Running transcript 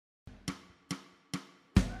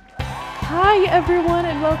Hi, everyone,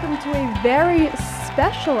 and welcome to a very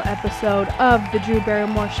special episode of the Drew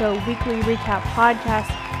Barrymore Show Weekly Recap Podcast.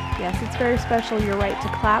 Yes, it's very special. You're right to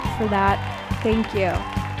clap for that. Thank you.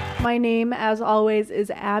 My name, as always, is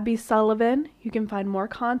Abby Sullivan. You can find more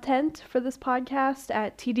content for this podcast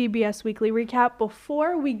at TDBS Weekly Recap.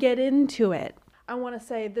 Before we get into it, I want to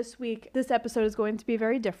say this episode is going to be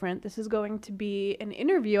very different. This is going to be an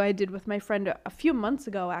interview I did with my friend a few months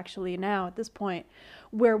ago, actually, now at this point,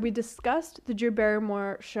 where we discussed the Drew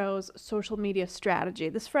Barrymore Show's social media strategy.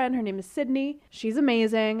 This friend, her name is Sydney. She's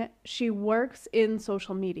amazing. She works in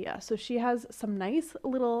social media, so she has some nice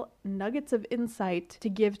little nuggets of insight to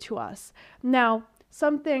give to us. Now,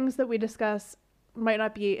 some things that we discuss might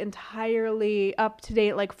not be entirely up to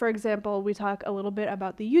date. Like, for example, we talk a little bit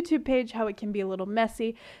about the YouTube page, how it can be a little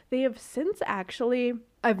messy. They have since actually,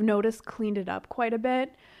 I've noticed, cleaned it up quite a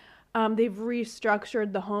bit. They've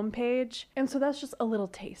restructured the homepage. And so that's just a little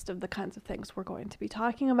taste of the kinds of things we're going to be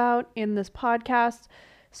talking about in this podcast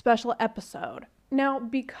special episode. Now,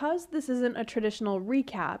 because this isn't a traditional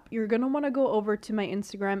recap, you're going to want to go over to my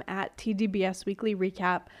Instagram at TDBS Weekly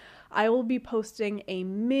Recap. I will be posting a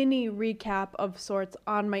mini recap of sorts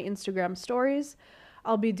on my Instagram stories.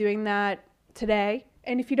 I'll be doing that today.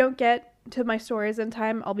 And if you don't get to my stories in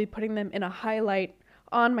time, I'll be putting them in a highlight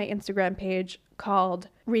on my Instagram page called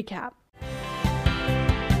Recap.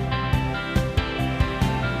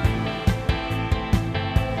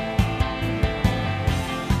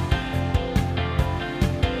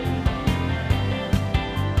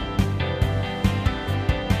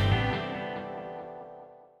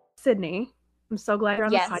 Sydney, I'm so glad you're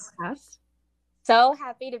on the podcast. So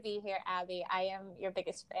happy to be here, Abby. I am your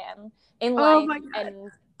biggest fan in life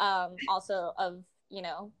and also of,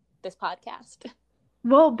 this podcast.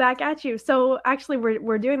 Well, back at you. So actually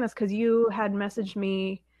we're doing this because you had messaged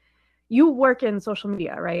me. You work in social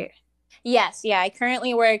media, right? Yes. Yeah. I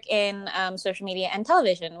currently work in social media and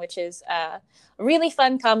television, which is a really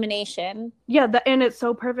fun combination. Yeah. And it's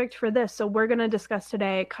so perfect for this. So we're going to discuss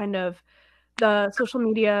today kind of the social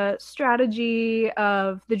media strategy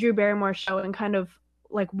of the Drew Barrymore Show and kind of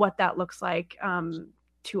like what that looks like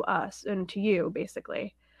to us and to you,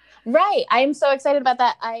 basically. Right. I am so excited about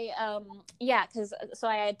that. I had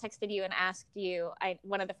texted you and asked you,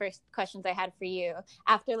 one of the first questions I had for you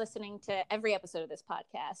after listening to every episode of this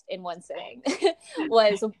podcast in one sitting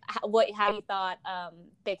was how you thought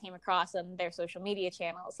they came across on their social media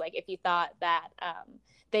channels. Like if you thought that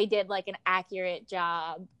they did like an accurate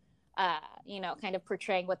job, kind of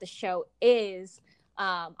portraying what the show is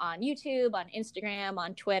on YouTube, on Instagram,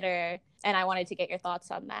 on Twitter. And I wanted to get your thoughts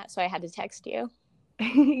on that. So I had to text you.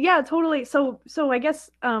 Yeah, totally. So I guess,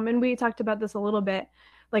 and we talked about this a little bit,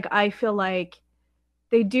 like, I feel like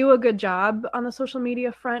they do a good job on the social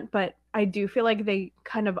media front, but I do feel like they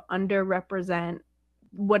kind of underrepresent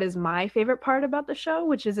what is my favorite part about the show,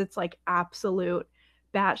 which is it's like absolute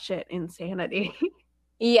batshit insanity.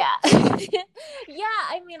 Yeah. Yeah,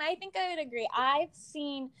 I mean, I think I would agree. I've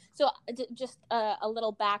seen, just a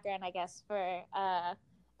little background, I guess, for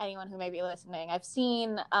anyone who may be listening. I've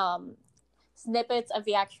seen snippets of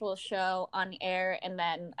the actual show on air, and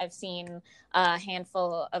then I've seen a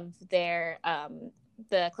handful of their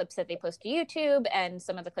the clips that they post to YouTube and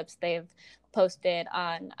some of the clips they've posted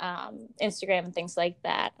on Instagram and things like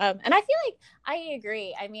that. And I feel like I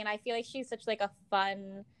agree. I mean, I feel like she's such like a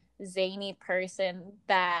fun, zany person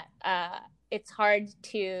that it's hard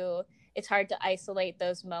to isolate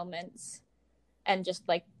those moments and just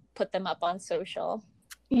like put them up on social.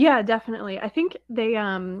 Yeah, definitely. I think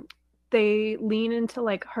they lean into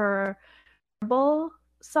like her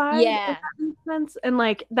side, if that makes sense. And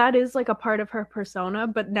like that is like a part of her persona,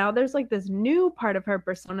 but now there's like this new part of her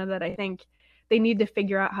persona that I think they need to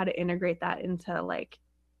figure out how to integrate that into like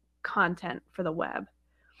content for the web.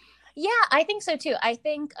 Yeah, I think so too. I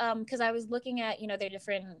think because I was looking at their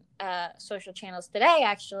different social channels today.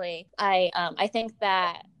 Actually, I think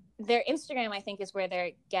that their Instagram, I think, is where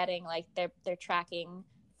they're getting like they're tracking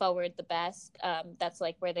forward the best. That's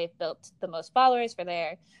like where they've built the most followers for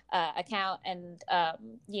their account, and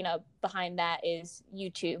behind that is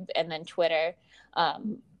YouTube and then Twitter.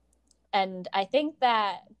 And I think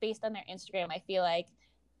that based on their Instagram, I feel like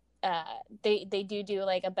they do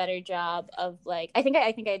like a better job of like I think I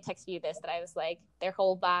had texted you this, that I was like their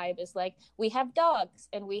whole vibe is like we have dogs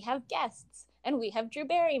and we have guests and we have Drew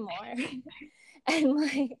Barrymore. And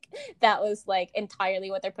like that was like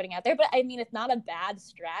entirely what they're putting out there. But I mean, it's not a bad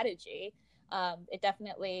strategy. It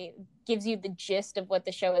definitely gives you the gist of what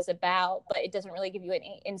the show is about, but it doesn't really give you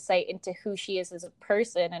any insight into who she is as a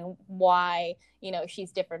person and why,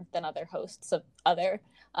 she's different than other hosts of other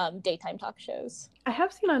daytime talk shows. I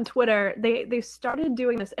have seen on Twitter they started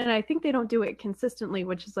doing this, and I think they don't do it consistently,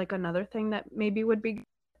 which is like another thing that maybe would be.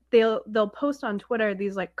 They'll post on Twitter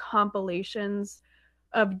these like compilations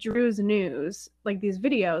of Drew's News, like these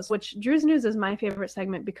videos, which Drew's News is my favorite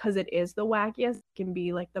segment because it is the wackiest. It can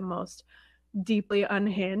be like the most deeply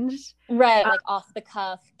unhinged. Right, like off the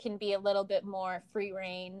cuff, can be a little bit more free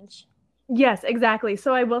range. Yes, exactly.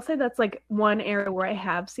 So I will say that's like one area where I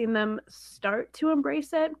have seen them start to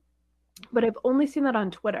embrace it, but I've only seen that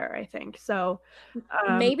on Twitter, I think. So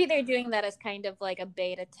maybe they're doing that as kind of like a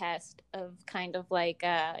beta test of kind of like,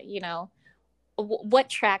 what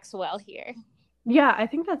tracks well here. Yeah, I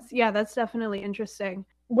think that's definitely interesting.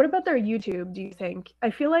 What about their YouTube, do you think? I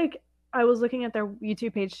feel like I was looking at their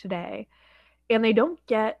YouTube page today, and they don't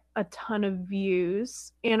get a ton of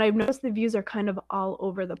views. And I've noticed the views are kind of all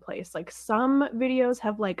over the place. Like some videos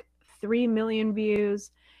have like 3 million views,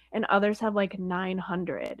 and others have like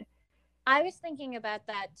 900. I was thinking about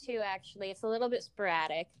that too, actually. It's a little bit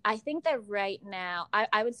sporadic. I think that right now,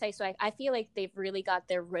 I would say so. I feel like they've really got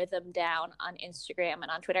their rhythm down on Instagram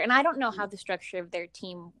and on Twitter. And I don't know how the structure of their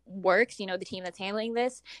team works, the team that's handling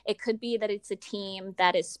this. It could be that it's a team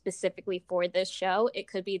that is specifically for this show. It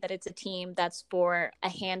could be that it's a team that's for a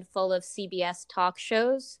handful of CBS talk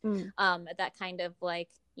shows that kind of like,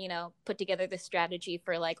 put together the strategy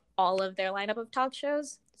for like all of their lineup of talk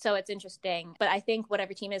shows. So it's interesting. But I think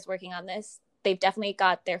whatever team is working on this, they've definitely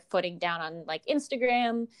got their footing down on like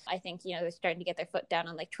Instagram. I think, they're starting to get their foot down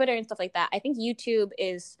on like Twitter and stuff like that. I think YouTube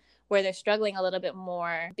is where they're struggling a little bit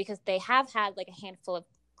more because they have had like a handful of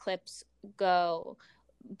clips go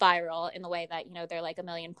viral in the way that, they're like 1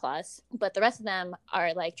 million plus. But the rest of them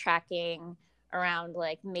are like tracking around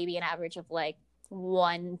like maybe an average of like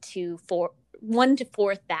 1 to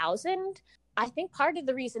 4,000. I think part of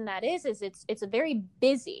the reason that is it's a very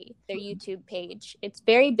busy, their YouTube page. It's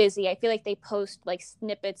very busy. I feel like they post like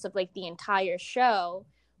snippets of like the entire show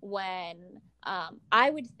when I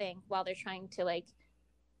would think while they're trying to like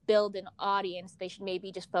build an audience, they should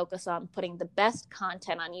maybe just focus on putting the best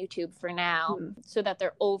content on YouTube for now so that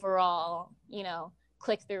their overall,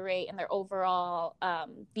 click-through rate and their overall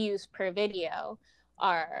views per video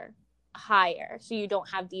are higher, so you don't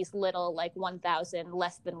have these little like 1,000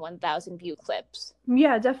 less than 1,000 view clips.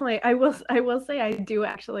 Yeah, definitely. I will say I do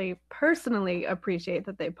actually personally appreciate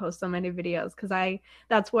that they post so many videos because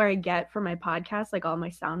that's where I get for my podcast like all my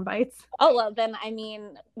sound bites. Oh well, then I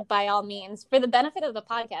mean, by all means, for the benefit of the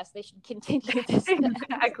podcast, they should continue this.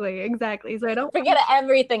 Exactly. So I don't forget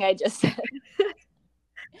everything I just said.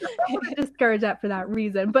 I don't want to discourage that for that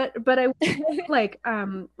reason, but I like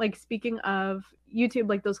speaking of YouTube,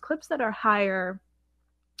 like those clips that are higher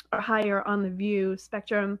on the view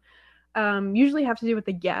spectrum usually have to do with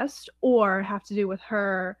the guest or have to do with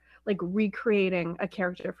her like recreating a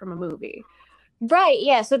character from a movie. Right,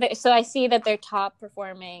 yeah. So I see that their top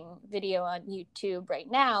performing video on YouTube right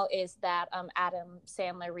now is that Adam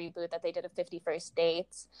Sandler reboot that they did of 50 First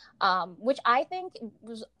Dates, which I think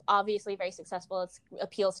was obviously very successful. It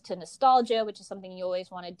appeals to nostalgia, which is something you always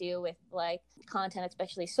want to do with like content,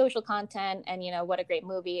 especially social content. And what a great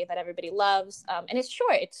movie that everybody loves. And it's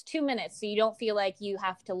short; it's 2 minutes, so you don't feel like you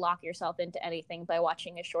have to lock yourself into anything by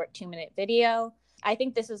watching a short 2-minute video. I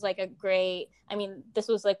think this is like this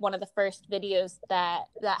was like one of the first videos that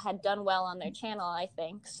had done well on their channel, I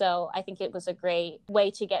think. So I think it was a great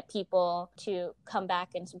way to get people to come back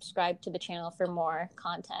and subscribe to the channel for more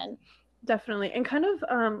content. Definitely. And kind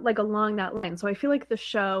of like along that line. So I feel like the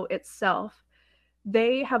show itself,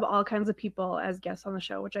 they have all kinds of people as guests on the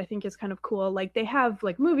show, which I think is kind of cool. Like they have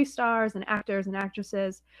like movie stars and actors and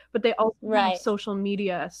actresses, but they also have social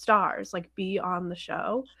media stars like be on the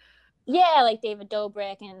show. Yeah, like David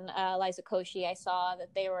Dobrik and Liza Koshy. I saw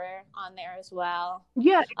that they were on there as well.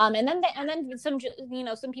 Yeah. And then some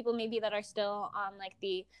some people maybe that are still on like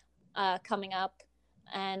the coming up.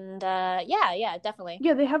 And yeah, definitely.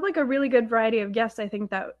 Yeah, they have like a really good variety of guests. I think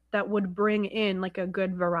that would bring in like a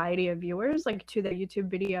good variety of viewers like to their YouTube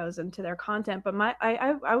videos and to their content. But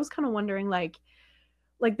I was kind of wondering like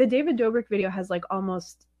the David Dobrik video has like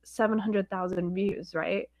almost 700,000 views,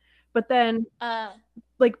 right? But then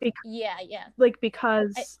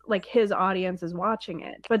because like his audience is watching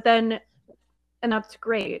it. But then, and that's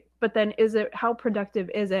great. But then how productive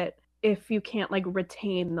is it if you can't like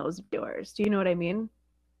retain those viewers? Do you know what I mean?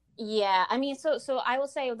 Yeah, I mean, so I will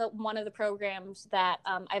say that one of the programs that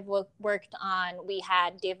I've worked on, we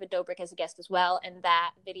had David Dobrik as a guest as well, and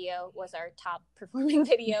that video was our top performing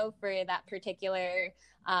video for that particular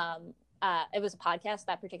it was a podcast,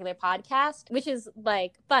 that particular podcast, which is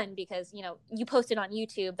like fun because you post it on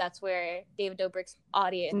YouTube. That's where David Dobrik's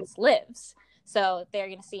audience lives. So they're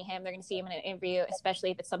going to see him. They're going to see him in an interview,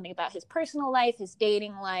 especially if it's something about his personal life, his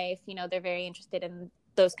dating life. You know, they're very interested in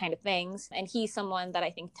those kind of things. And he's someone that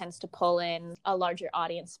I think tends to pull in a larger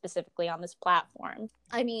audience specifically on this platform.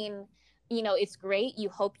 I mean, you know, it's great. You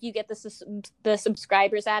hope you get the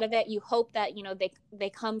subscribers out of it. You hope that, you know, they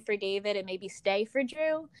come for David and maybe stay for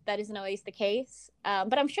Drew. That isn't always the case.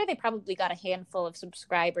 But I'm sure they probably got a handful of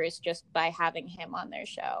subscribers just by having him on their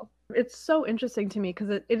show. It's so interesting to me because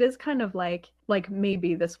it is kind of like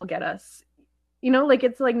maybe this will get us, you know, like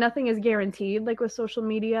it's like nothing is guaranteed like with social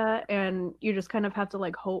media, and you just kind of have to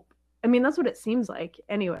like hope. I mean, that's what it seems like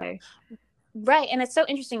anyway. Right. And it's so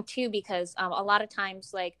interesting too, because a lot of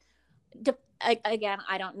times, like, again,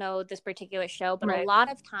 I don't know this particular show, but Right. A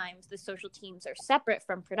lot of times the social teams are separate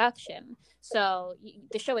from production. So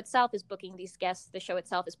the show itself is booking these guests, the show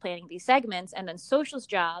itself is planning these segments, and then social's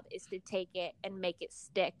job is to take it and make it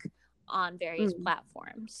stick on various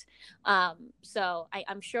platforms. So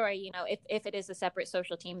I'm sure, you know, if it is a separate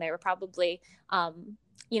social team, they were probably,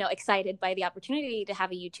 you know, excited by the opportunity to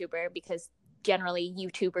have a YouTuber, because generally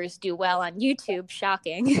YouTubers do well on YouTube.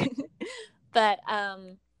 Shocking. But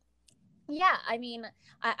yeah, I mean,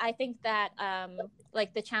 I think that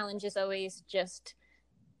like the challenge is always just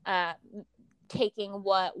taking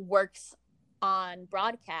what works on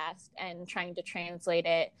broadcast and trying to translate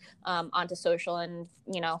it onto social, and,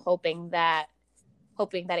 you know, hoping that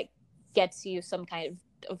it gets you some kind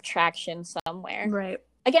of traction somewhere. Right.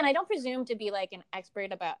 Again, I don't presume to be like an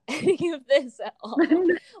expert about any of this at all,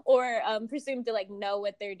 or presume to like know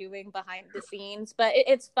what they're doing behind the scenes. But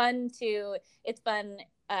it's fun to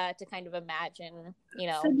kind of imagine, you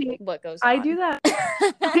know, Sydney, what goes on. I do that.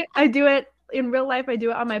 I do it in real life. I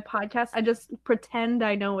do it on my podcast. I just pretend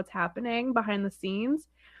I know what's happening behind the scenes.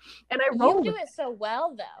 And I roll. You do it so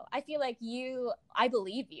well, though. I feel like I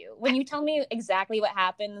believe you. When you tell me exactly what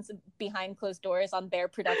happens behind closed doors on their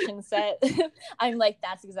production set, I'm like,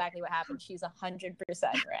 that's exactly what happened. She's 100%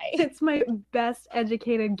 right. It's my best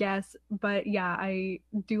educated guess, but yeah, I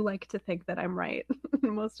do like to think that I'm right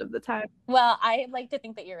most of the time. Well, I like to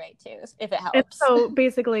think that you're right too, if it helps. And so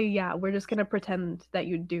basically, yeah, we're just going to pretend that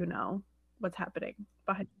you do know what's happening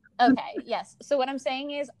behind. Okay, yes. So what I'm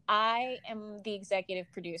saying is I am the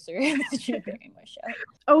executive producer of the Drew Barrymore Show.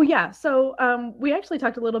 Oh, yeah. So we actually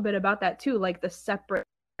talked a little bit about that too, like the separate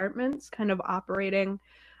departments kind of operating.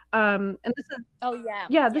 And this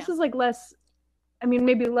is, this is like less, I mean,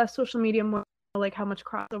 maybe less social media, more like how much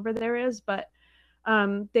crossover there is. But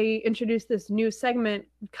they introduced this new segment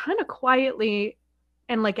kind of quietly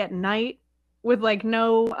and like at night with like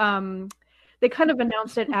no... They kind of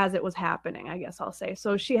announced it as it was happening, I guess I'll say.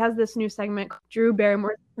 So she has this new segment, Drew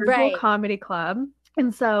Barrymore's Virtual Comedy Club.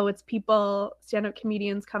 And so it's people, stand-up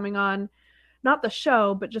comedians coming on, not the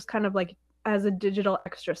show, but just kind of like as a digital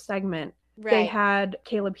extra segment. Right. They had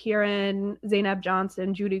Caleb Heron, Zainab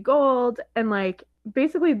Johnson, Judy Gold, and like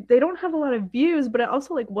basically they don't have a lot of views, but it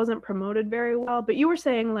also like wasn't promoted very well. But you were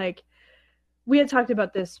saying like, we had talked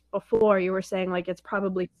about this before, you were saying like it's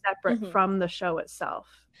probably separate from the show itself.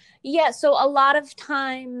 Yeah, so a lot of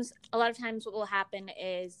times what will happen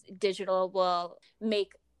is digital will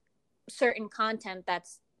make certain content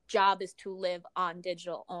that's job is to live on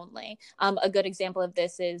digital only. A good example of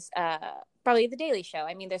this is probably The Daily Show.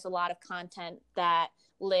 I mean, there's a lot of content that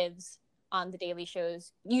lives on The Daily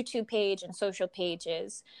Show's YouTube page and social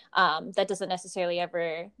pages that doesn't necessarily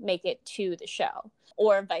ever make it to the show,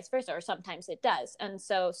 or vice versa, or sometimes it does. And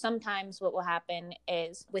so sometimes what will happen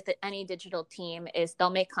is with any digital team is they'll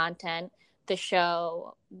make content, the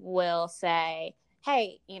show will say,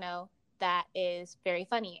 hey, you know, that is very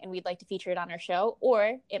funny and we'd like to feature it on our show,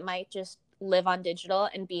 or it might just live on digital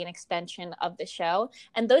and be an extension of the show.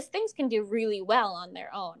 And those things can do really well on their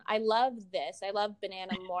own. I love this. I love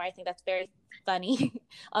Banana More. I think that's very funny.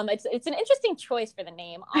 It's an interesting choice for the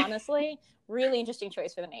name, honestly. Really interesting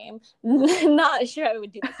choice for the name. Not sure I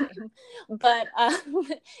would do the same, but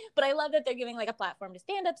I love that they're giving like a platform to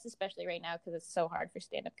stand-ups, especially right now because it's so hard for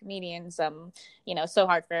stand-up comedians. You know, so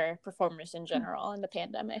hard for performers in general in the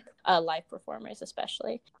pandemic, live performers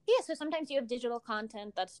especially. Yeah, so sometimes you have digital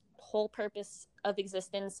content that's whole purpose of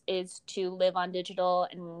existence is to live on digital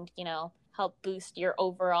and, you know, help boost your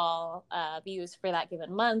overall views for that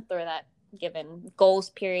given month or that given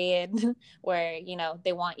goals period where, you know,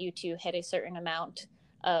 they want you to hit a certain amount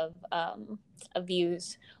of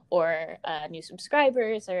views or new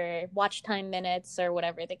subscribers or watch time minutes or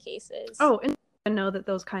whatever the case is. Oh, and I know that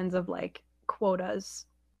those kinds of like quotas,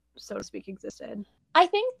 so to speak, existed. I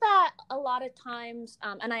think that a lot of times,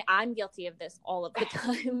 and I'm guilty of this all of the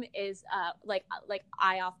time, is like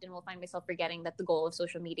I often will find myself forgetting that the goal of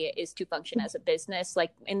social media is to function as a business.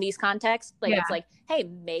 Like in these contexts, like it's like, hey,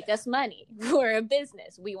 make us money. We're a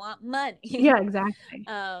business. We want money. Yeah, exactly.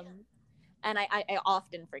 And I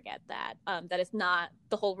often forget that that it's not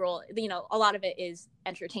the whole role. You know, a lot of it is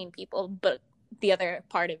entertain people, but the other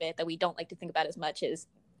part of it that we don't like to think about as much is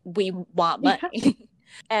we want money. Yeah.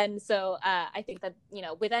 And so I think that, you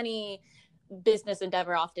know, with any business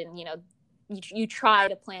endeavor, often, you know, you try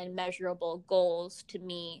to plan measurable goals to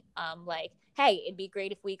meet, like, hey, it'd be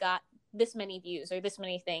great if we got this many views or this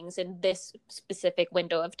many things in this specific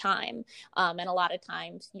window of time. And a lot of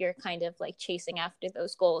times you're kind of like chasing after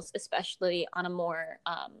those goals, especially on a more,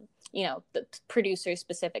 you know, the producers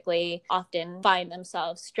specifically often find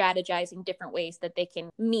themselves strategizing different ways that they can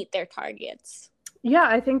meet their targets. Yeah,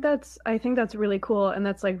 I think that's really cool, and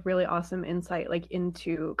that's like really awesome insight like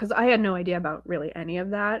into, because I had no idea about really any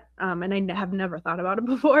of that, and I have never thought about it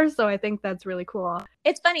before, so I think that's really cool.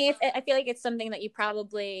 It's funny. I feel like it's something that you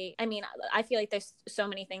probably, I mean, I feel like there's so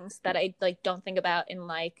many things that I like don't think about in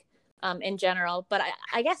like in general, but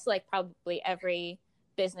I guess like probably every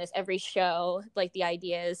business, every show, like the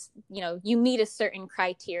idea is, you know, you meet a certain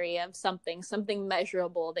criteria of something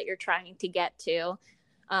measurable that you're trying to get to.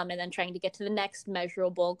 And then trying to get to the next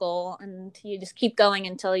measurable goal, and you just keep going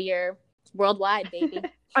until you're worldwide, baby.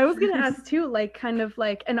 I was gonna ask too, like kind of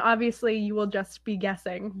like, and obviously you will just be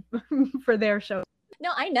guessing for their show.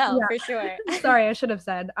 No, I know, for sure. Sorry, I should have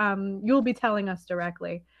said. You'll be telling us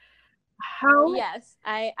directly. How? Yes,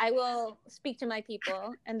 I will speak to my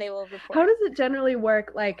people, and they will report. How does it generally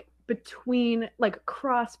work, like between like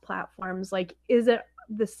cross platforms? Like, is it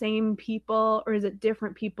the same people or is it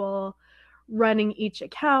different people running each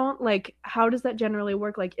account? Like, how does that generally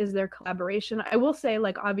work? Like, is there collaboration? I will say,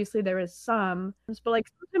 like, obviously there is some, but like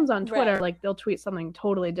sometimes on Twitter, right, like they'll tweet something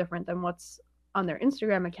totally different than what's on their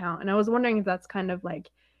Instagram account, and I was wondering if that's kind of like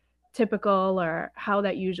typical or how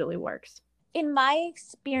that usually works. In my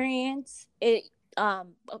experience, it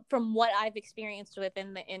from what I've experienced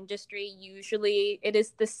within the industry, usually it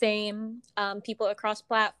is the same people across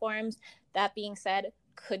platforms. That being said,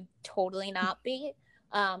 could totally not be.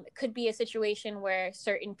 It could be a situation where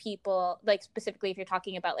certain people, like specifically if you're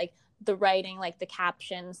talking about like the writing, like the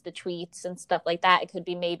captions, the tweets and stuff like that, it could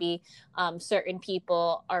be maybe certain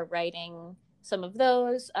people are writing some of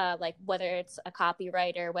those, like whether it's a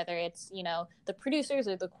copywriter, whether it's, you know, the producers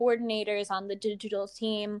or the coordinators on the digital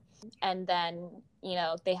team. And then, you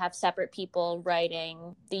know, they have separate people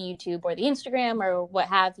writing the YouTube or the Instagram or what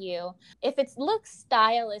have you. If it looks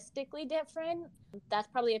stylistically different, that's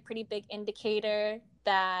probably a pretty big indicator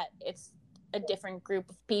that it's a different group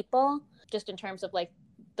of people, just in terms of like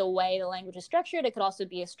the way the language is structured. It could also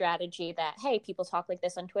be a strategy that, hey, people talk like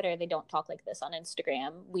this on Twitter, they don't talk like this on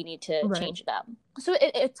Instagram, we need to change it up. So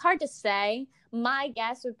it's hard to say. My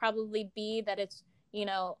guess would probably be that it's, you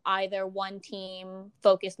know, either one team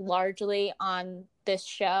focused largely on this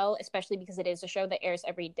show, especially because it is a show that airs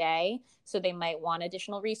every day, so they might want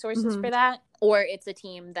additional resources for that, or it's a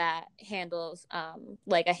team that handles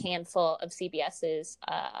like a handful of CBS's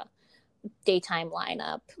daytime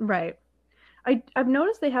lineup. Right. I've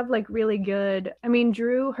noticed they have like really good, I mean,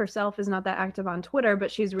 Drew herself is not that active on Twitter,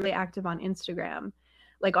 but she's really active on Instagram,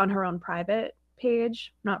 like on her own private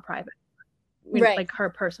page, not private, right, like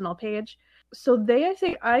her personal page. So they,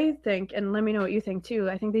 I think, and let me know what you think too,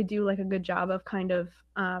 I think they do like a good job of kind of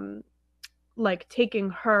like taking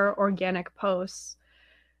her organic posts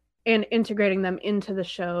and integrating them into the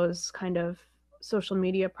show's kind of social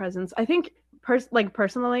media presence. I think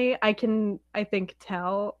personally, I think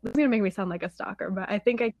tell, this is gonna make me sound like a stalker, but I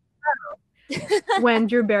think I can tell when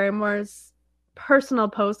Drew Barrymore's personal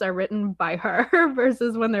posts are written by her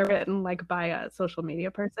versus when they're written like by a social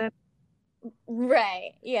media person.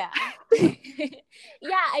 Right. Yeah.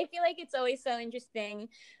 Yeah, I feel like it's always so interesting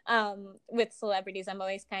with celebrities. I'm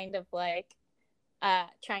always kind of like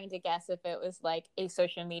trying to guess if it was like a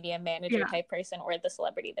social media manager type person or the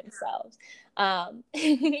celebrity themselves.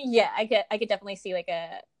 Yeah, I could definitely see like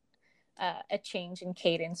a change in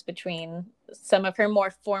cadence between some of her more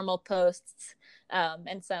formal posts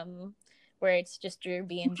and some where it's just Drew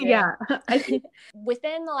being Drew. Yeah.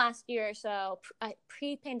 Within the last year or so,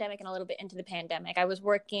 pre-pandemic and a little bit into the pandemic, I was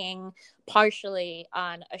working partially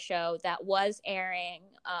on a show that was airing,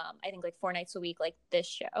 I think like 4 nights a week, like this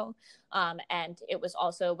show. And it was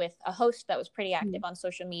also with a host that was pretty active on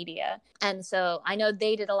social media. And so I know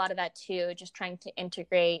they did a lot of that too, just trying to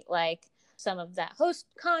integrate like some of that host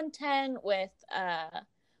content with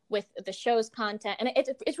the show's content. And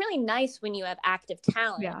it's really nice when you have active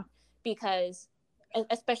talent. Yeah. Because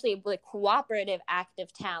especially like cooperative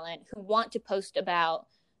active talent who want to post about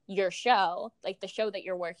your show, like the show that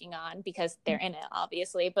you're working on, because they're in it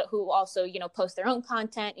obviously, but who also, you know, post their own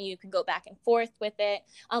content and you can go back and forth with it.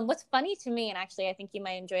 What's funny to me, and actually I think you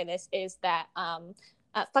might enjoy this, is that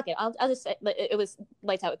fuck it, I'll just say it was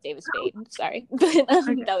Lights Out with David Spade, sorry, but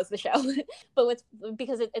that was the show. But what's,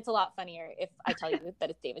 because it's a lot funnier if I tell you that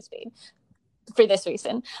it's David Spade, for this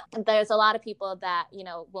reason. There's a lot of people that, you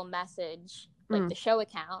know, will message like the show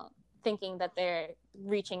account thinking that they're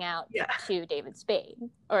reaching out to David Spade,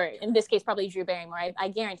 or in this case probably Drew Barrymore. I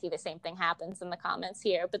guarantee the same thing happens in the comments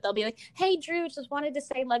here, but they'll be like, hey Drew, just wanted to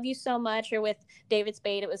say love you so much. Or with David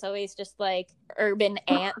Spade, it was always just like urban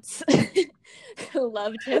ants who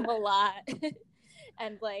loved him a lot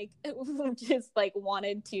and like just like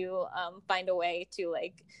wanted to find a way to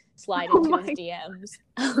like slide into his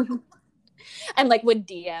DMs. And like would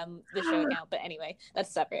DM the show account, but anyway,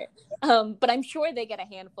 that's separate. But I'm sure they get a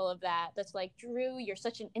handful of that's like, Drew, you're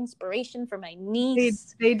such an inspiration for my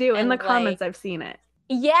niece. They do. In the like, comments, I've seen it.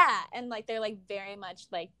 Yeah, and like they're like very much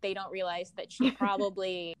like they don't realize that she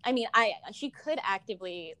probably I mean, she could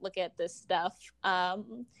actively look at this stuff.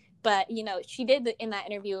 But you know, she did in that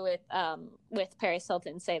interview with Paris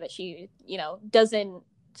Hilton say that she, you know, doesn't.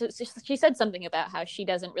 She said something about how she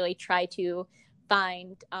doesn't really try to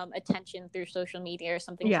find attention through social media or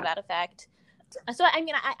something to that effect. So I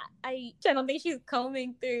mean, I don't think she's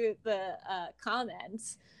combing through the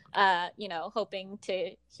comments, you know, hoping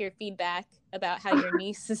to hear feedback about how your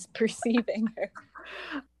niece is perceiving her.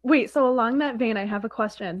 Wait, so along that vein, I have a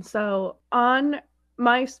question. So on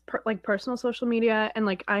my like personal social media, and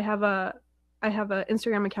like I have a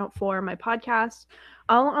Instagram account for my podcast,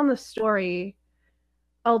 all on the story,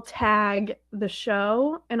 I'll tag the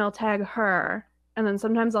show and I'll tag her. And then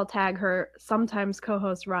sometimes I'll tag her, sometimes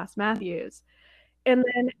co-host Ross Matthews. And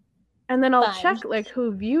then I'll check like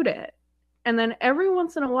who viewed it. And then every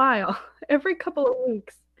once in a while, every couple of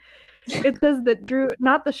weeks, it says that Drew,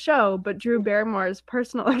 not the show, but Drew Barrymore's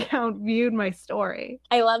personal account viewed my story.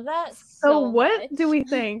 I love that so what much. Do we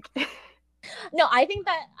think? No, I think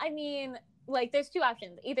that, I mean, like there's two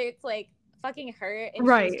options. Either it's like fucking her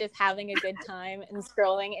and she's just having a good time and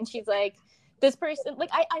scrolling and she's like, this person,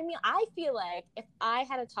 like, I mean, I feel like if I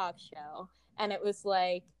had a talk show and it was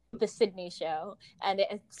like the Sydney show and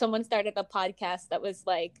someone started a podcast that was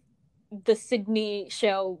like the Sydney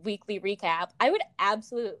show weekly recap, I would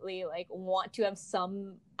absolutely like want to have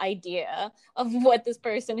some idea of what this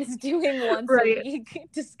person is doing once a week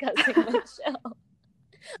discussing the show.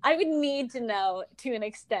 I would need to know to an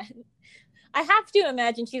extent. I have to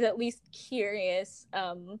imagine she's at least curious.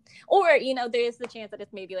 Or, you know, there's the chance that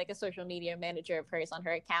it's maybe like a social media manager of hers on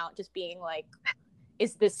her account just being like,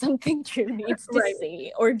 is this something Drew needs to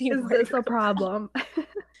see? Or be is this a problem?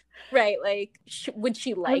 Right, like, would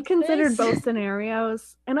she like I've considered both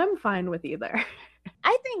scenarios, and I'm fine with either.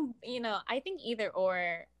 I think, you know, either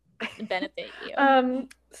or benefit you.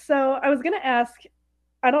 So I was going to ask,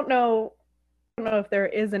 I don't know if there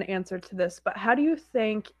is an answer to this, but how do you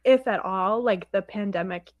think, if at all, like the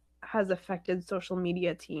pandemic has affected social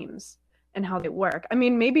media teams and how they work? I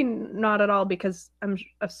mean, maybe not at all, because I'm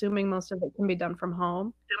assuming most of it can be done from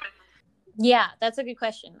home. Yeah, that's a good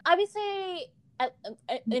question. Obviously,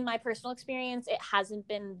 in my personal experience, it hasn't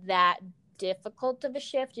been that difficult of a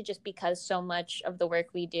shift, just because so much of the work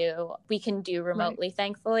we can do remotely,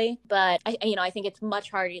 thankfully. But I think it's much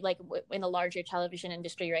harder, like in the larger television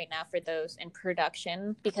industry right now, for those in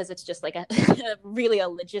production, because it's just like really a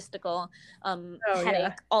logistical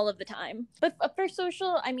headache all of the time. But for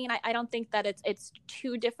social, I mean, I don't think that it's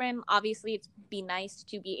too different. Obviously, it'd be nice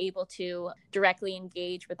to be able to directly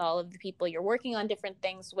engage with all of the people you're working on different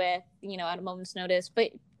things with, you know, at a moment's notice. But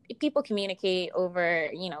people communicate over,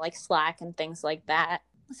 you know, like Slack and things like that.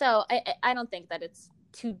 So I don't think that it's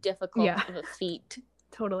too difficult of a feat.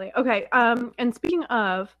 Totally. Okay. And speaking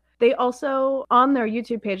of, they also, on their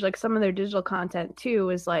YouTube page, like some of their digital content too,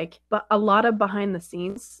 is like a lot of behind the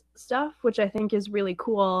scenes stuff, which I think is really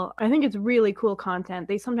cool. I think it's really cool content.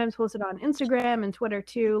 They sometimes post it on Instagram and Twitter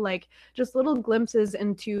too, like just little glimpses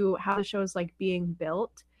into how the show is like being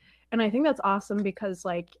built. And I think that's awesome because,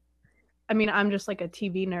 like, I mean, I'm just like a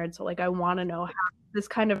TV nerd, so like I want to know how this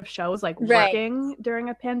kind of show is like working during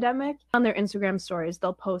a pandemic. On their Instagram stories,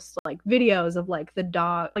 they'll post like videos of like the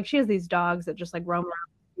dog, like she has these dogs that just like roam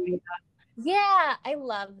around. Yeah, I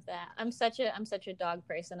love that. I'm such a dog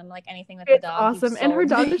person. I'm like, anything with the dog. It's awesome. And her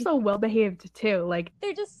dogs are so well behaved too. Like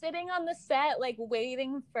they're just sitting on the set, like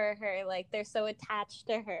waiting for her. Like they're so attached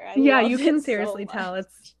to her. You can seriously tell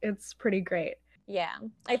it's pretty great. Yeah,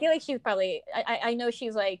 I feel like she's probably. I know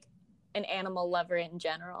she's like an animal lover in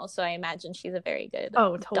general, so I imagine she's a very good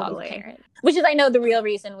totally. dog parent. Which is, I know, the real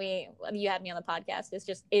reason you had me on the podcast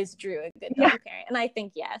is Drew a good dog parent? And I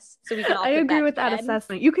think yes. So we can all. I agree with that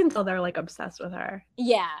assessment. You can tell they're like obsessed with her.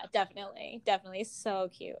 Yeah, definitely, so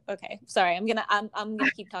cute. Okay, sorry, I'm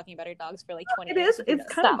gonna keep talking about her dogs for like 20 minutes.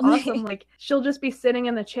 It's kind of awesome. Like she'll just be sitting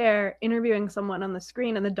in the chair interviewing someone on the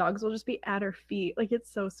screen, and the dogs will just be at her feet. Like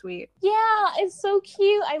it's so sweet. Yeah, it's so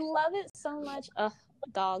cute. I love it so much. Ugh.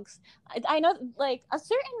 Dogs. I know, like a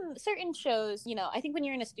certain shows, you know, I think when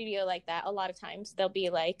you're in a studio like that, a lot of times they'll be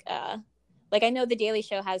like I know The Daily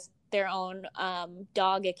Show has their own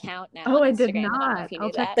dog account now. Oh, I did not. I don't know if you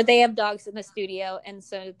knew that. But they have dogs in the studio, and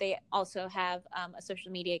so they also have a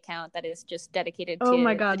social media account that is just dedicated to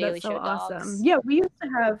my God, The Daily that's so Show awesome. dogs. Yeah, we used to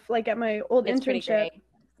have, like at my old internship,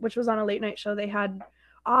 which was on a late night show, they had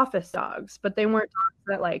office dogs, but they weren't dogs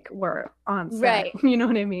that like were on set. Right. You know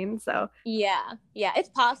what I mean? So yeah, it's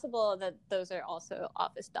possible that those are also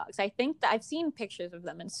office dogs. I think that I've seen pictures of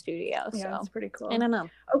them in studio. Yeah, it's pretty cool. I don't know.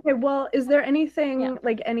 Okay, well, is there anything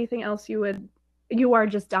anything else you are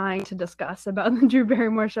just dying to discuss about the Drew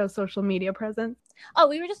Barrymore Show social media presence? Oh,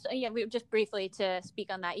 we were just briefly to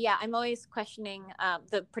speak on that. Yeah, I'm always questioning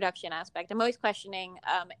the production aspect. I'm always questioning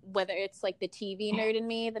whether it's like the TV nerd in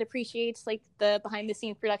me that appreciates like the behind the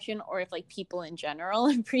scenes production, or if like people in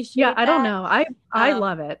general appreciate I don't know. I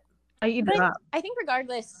love it. I eat it up. I think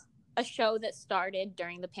regardless, a show that started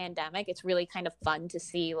during the pandemic, it's really kind of fun to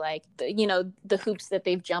see like the hoops that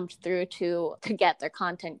they've jumped through to get their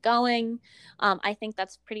content going. I think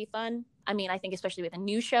that's pretty fun. I mean, I think especially with a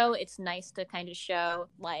new show, it's nice to kind of show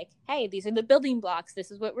like, hey, these are the building blocks.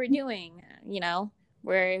 This is what we're doing. You know,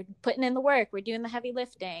 we're putting in the work. We're doing the heavy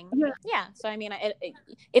lifting. Yeah. So I mean,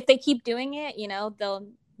 if they keep doing it, you know,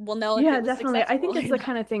 we'll know. If it was definitely. Successful. I think it's the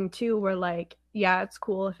kind of thing too, where like, yeah, it's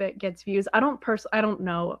cool if it gets views. I don't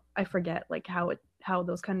know. I forget like how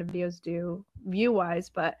those kind of videos do view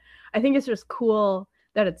wise, but I think it's just cool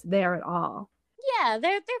that it's there at all. Yeah,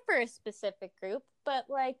 they're for a specific group, but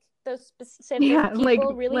like those specific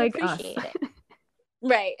people really appreciate it.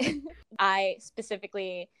 Right. I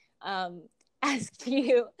specifically asked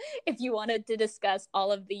you if you wanted to discuss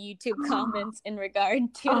all of the YouTube comments in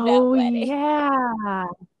regard to that wedding.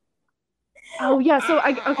 Oh yeah.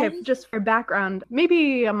 So just for background,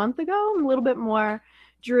 maybe a month ago, a little bit more,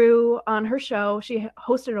 Drew on her show, she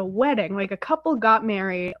hosted a wedding. Like a couple got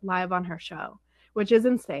married live on her show, which is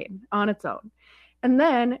insane on its own. And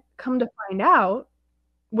then come to find out,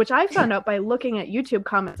 which I found out by looking at YouTube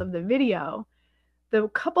comments of the video, the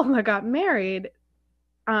couple that got married,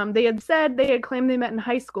 they had claimed they met in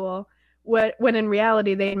high school, when in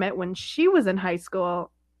reality they met when she was in high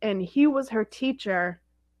school and he was her teacher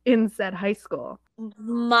in said high school.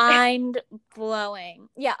 Mind blowing.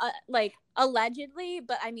 Yeah, like allegedly,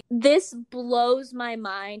 but I mean, this blows my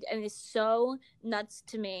mind and is so nuts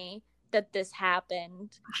to me that this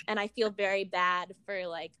happened. And I feel very bad for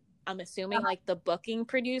like, I'm assuming like the booking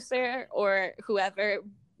producer or whoever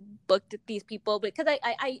booked these people, because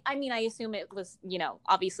I mean, I assume it was, you know,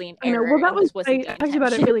 obviously an error. Well, that was I talked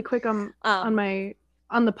about it really quick on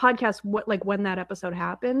the podcast, what like when that episode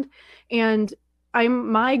happened, and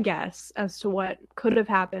my guess as to what could have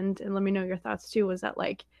happened, and let me know your thoughts too, was that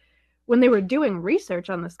like when they were doing research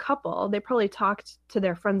on this couple, they probably talked to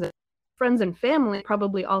their friends and family,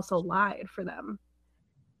 probably also lied for them.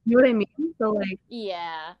 You know what I mean? So like,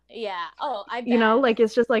 yeah. Oh, I bet. You know, like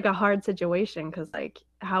it's just like a hard situation because like,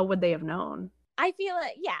 how would they have known? I feel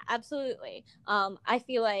like, yeah, absolutely. I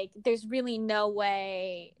feel like there's really no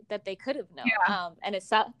way that they could have known. Yeah. And it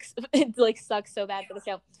sucks. It like sucks so bad for the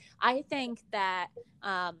show. I think that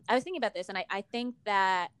I was thinking about this, and I think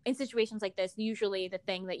that in situations like this, usually the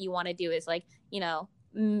thing that you want to do is like, you know,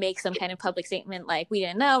 make some kind of public statement like, we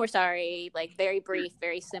didn't know, we're sorry, like very brief,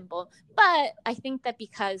 very simple. But I think that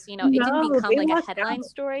because, you know, it didn't become like a headline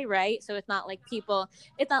story, right? So it's not like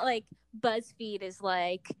BuzzFeed is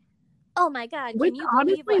like, oh my God, can you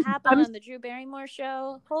believe what happened on the Drew Barrymore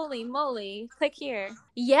show? Holy moly, click here.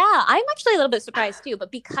 Yeah, I'm actually a little bit surprised too,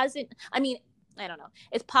 but because I don't know.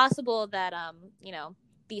 It's possible that, you know,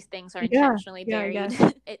 these things are intentionally buried.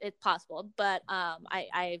 It's possible, but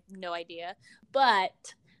I have no idea. But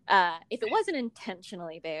if it wasn't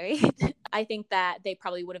intentionally buried, I think that they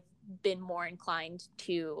probably would have been more inclined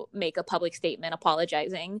to make a public statement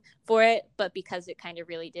apologizing for it. But because it kind of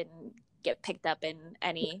really didn't get picked up in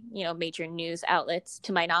any, you know, major news outlets,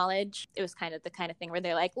 to my knowledge, it was kind of the kind of thing where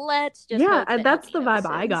they're like, let's just that's the vibe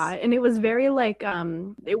I got. And it was very like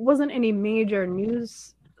it wasn't any major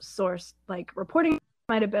news source like reporting.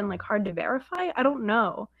 Might have been like hard to verify. I don't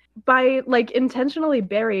know. by like intentionally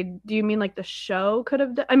buried, do you mean like the show could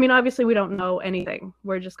have I mean, obviously we don't know anything.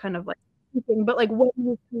 We're just kind of like thinking, but like what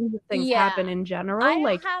kinds of things happen in general? I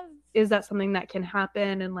Like have is that something that can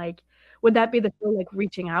happen, and like would that be the show like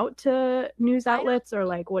reaching out to news outlets, or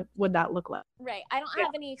like what would that look like? Right. I don't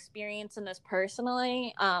have any experience in this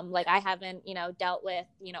personally. Like I haven't, dealt with,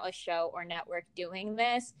 a show or network doing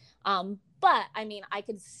this. But I mean, I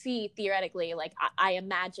could see theoretically, like I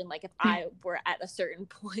imagine, like if I were at a certain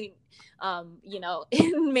point,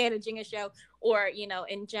 in managing a show, or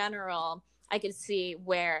in general, I could see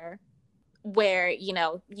where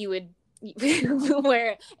you would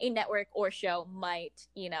where a network or show might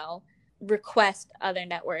request other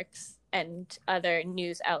networks and other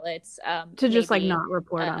news outlets to just like not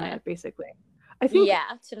report on it, basically. I think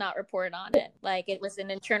to not report on it, like it was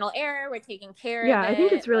an internal error, we're taking care of it. I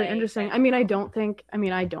think it's really interesting. I mean, I don't think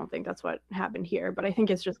that's what happened here, but I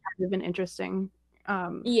think it's just kind of an interesting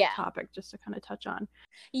topic just to kind of touch on.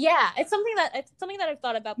 It's something that I've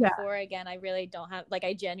thought about before. Again, I really don't have, like,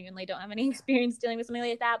 I genuinely don't have any experience dealing with something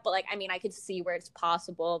like that, but like, I mean, I could see where it's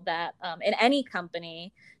possible that in any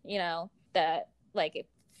company, that like if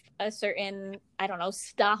a certain, I don't know,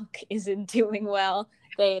 stock isn't doing well,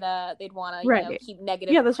 they'd want to keep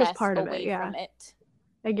negative that's press just part away of it. from it.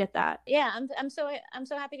 I get that. I'm so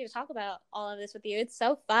happy to talk about all of this with you. It's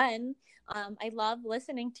so fun. I love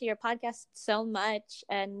listening to your podcast so much,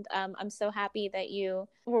 and I'm so happy that you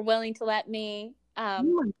were willing to let me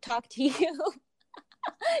talk to you.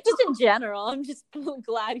 Just in general, I'm just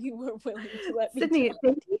glad you were willing to let me. Sydney,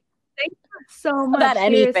 thank you so much. About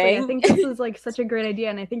anything. Seriously, I think this is like such a great idea,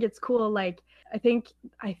 and I think it's cool. Like, I think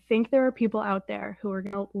there are people out there who are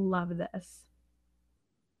gonna love this.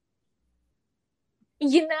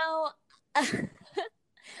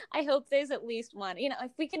 I hope there's at least one.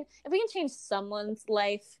 If we can change someone's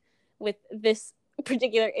life with this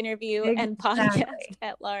particular interview and podcast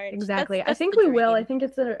at large. Exactly. That's I think we will. I think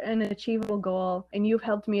it's an achievable goal, and you've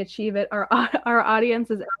helped me achieve it. Our audience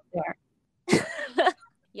is out there.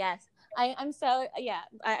 Yes. I'm so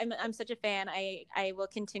I'm such a fan. I will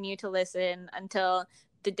continue to listen until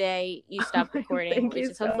the day you stop recording, which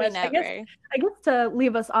is hopefully never. I guess to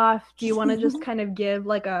leave us off, do you want to just kind of give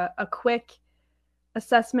like a quick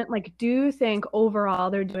assessment? Like, do you think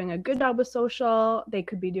overall they're doing a good job with social? They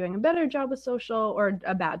could be doing a better job with social, or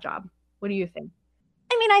a bad job? What do you think?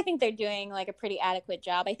 I mean, I think they're doing like a pretty adequate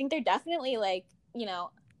job. I think they're definitely like,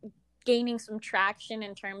 gaining some traction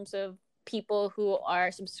in terms of people who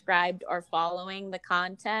are subscribed or following the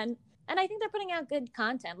content. And I think they're putting out good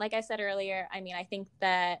content. Like I said earlier, I mean, I think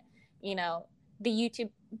that, the YouTube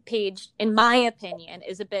page, in my opinion,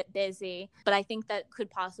 is a bit busy, but I think that could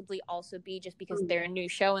possibly also be just because they're a new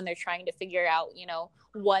show and they're trying to figure out,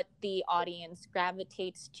 what the audience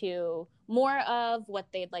gravitates to more of, what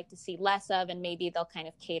they'd like to see less of, and maybe they'll kind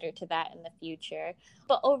of cater to that in the future.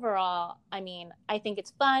 But overall, I mean, I think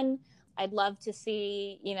it's fun. I'd love to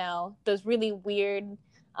see, those really weird,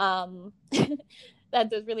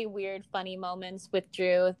 those really weird, funny moments with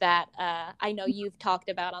Drew that I know you've talked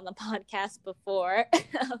about on the podcast before.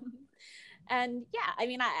 And I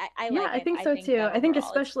mean, I like it. I think so too. I think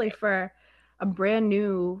especially for a brand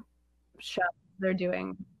new show, they're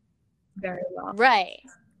doing very well. Right.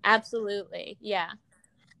 Absolutely. Yeah.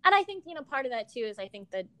 And I think, part of that too is I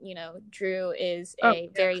think that, Drew is a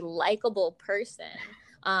very likable person.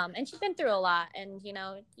 And she's been through a lot, and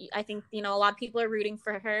I think a lot of people are rooting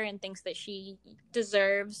for her and thinks that she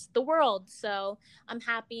deserves the world. So I'm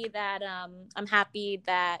happy that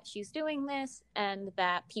she's doing this and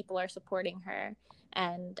that people are supporting her,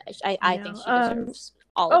 and I think she deserves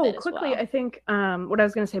all of it as quickly, well. I think what I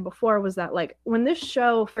was going to say before was that, like, when this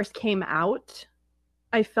show first came out,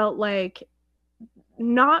 I felt like,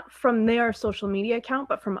 not from their social media account,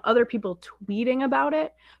 but from other people tweeting about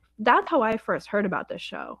it. That's how I first heard about this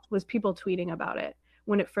show, was people tweeting about it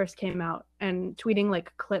when it first came out, and tweeting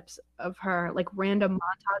like clips of her, like random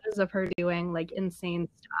montages of her doing like insane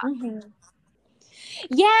stuff. Mm-hmm.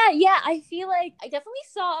 Yeah, I feel like I definitely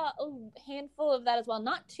saw a handful of that as well.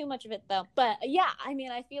 Not too much of it though, but I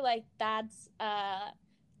mean, I feel like that's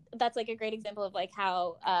like a great example of like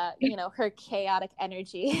how her chaotic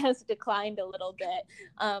energy has declined a little bit.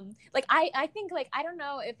 Like I think, like, I don't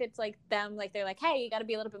know if it's like them, like they're like, hey, you got to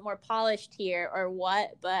be a little bit more polished here or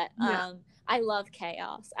what, but I love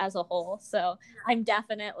chaos as a whole, so I'm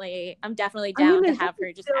definitely down to have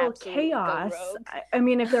her just absolutely chaos. Go rogue. I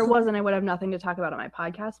mean, if there wasn't, I would have nothing to talk about on my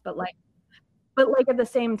podcast, but like at the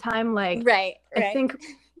same time, like, right.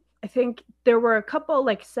 I think there were a couple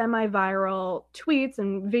like semi-viral tweets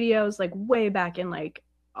and videos like way back in like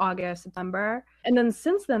August, September. And then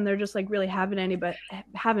since then there just like really haven't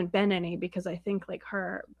been any, because I think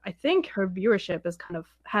her viewership is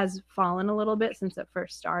has fallen a little bit since it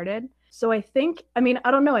first started. So I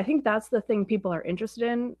don't know, I think that's the thing people are interested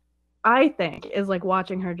in, I think, is like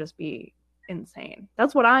watching her just be insane.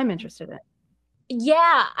 That's what I'm interested in.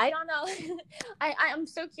 Yeah, I don't know. I'm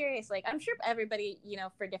so curious. Like, I'm sure everybody,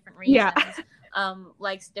 for different reasons,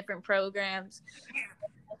 likes different programs.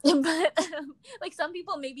 But like some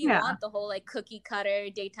people maybe want the whole like cookie cutter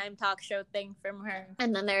daytime talk show thing from her,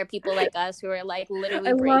 and then there are people like us who are like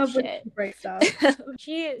literally break stuff.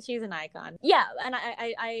 She's an icon. Yeah, and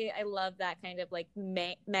I love that kind of like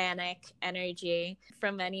manic energy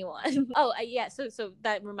from anyone. Yeah. So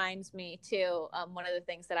that reminds me too. One of the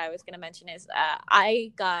things that I was going to mention is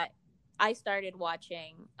I started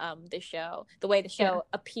watching the show. The way the show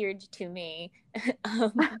appeared to me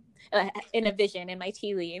in a vision in my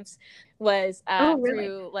tea leaves was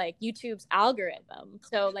through like YouTube's algorithm.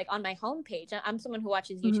 So like on my homepage, I'm someone who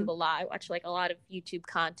watches YouTube a lot. I watch like a lot of YouTube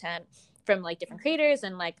content from like different creators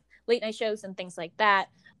and like late night shows and things like that.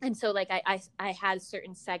 And so like I had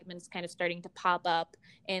certain segments kind of starting to pop up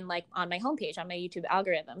in like on my homepage, on my YouTube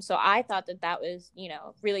algorithm. So I thought that was,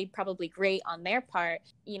 really probably great on their part.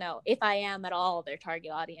 If I am at all their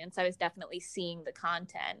target audience, I was definitely seeing the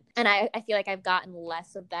content. And I feel like I've gotten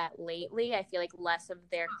less of that lately. I feel like less of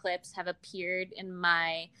their clips have appeared in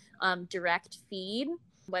my direct feed,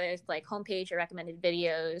 whether it's like homepage or recommended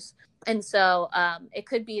videos. And so it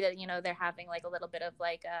could be that, they're having like a little bit of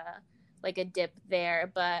like a dip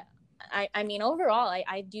there, but I mean overall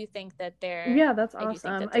I do think that they're that's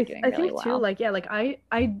awesome. I think really too well.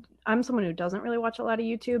 I'm someone who doesn't really watch a lot of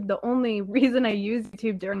YouTube. The only reason I use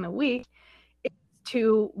YouTube during the week is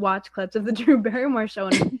to watch clips of the Drew Barrymore show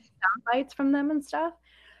and sound bites from them and stuff.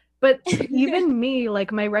 But even me,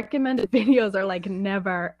 like my recommended videos are like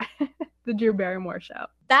never the Drew Barrymore show.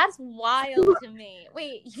 That's wild to me.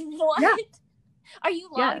 Wait, what? Yeah. Are you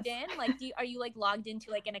logged in? Like, are you like logged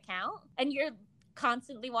into like an account and you're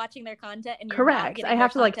constantly watching their content? And you're correct. I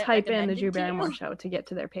have to like type in the Drew Barrymore show to get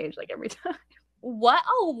to their page like every time. What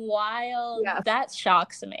a wild! Yeah. That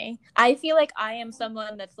shocks me. I feel like I am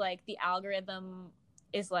someone that's like the algorithm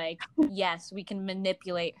is like, yes, we can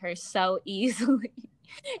manipulate her so easily.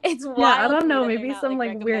 It's wild. Yeah, I don't know. Maybe some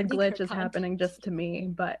like weird glitch is happening just to me,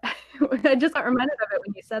 but I just got reminded of it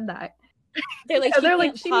when you said that. They're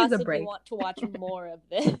like, she needs a break. Want to watch more of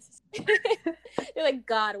this. They're like,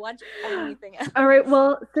 God, watch anything else. All right,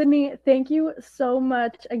 well, Sydney, thank you so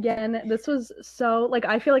much again. This was so like,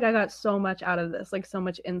 I feel like I got so much out of this, like so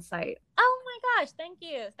much insight. Oh my gosh, thank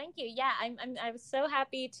you. Yeah, I was so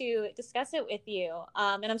happy to discuss it with you,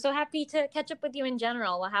 and I'm so happy to catch up with you in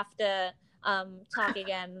general. We'll have to talk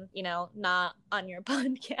again, not on your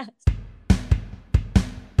podcast.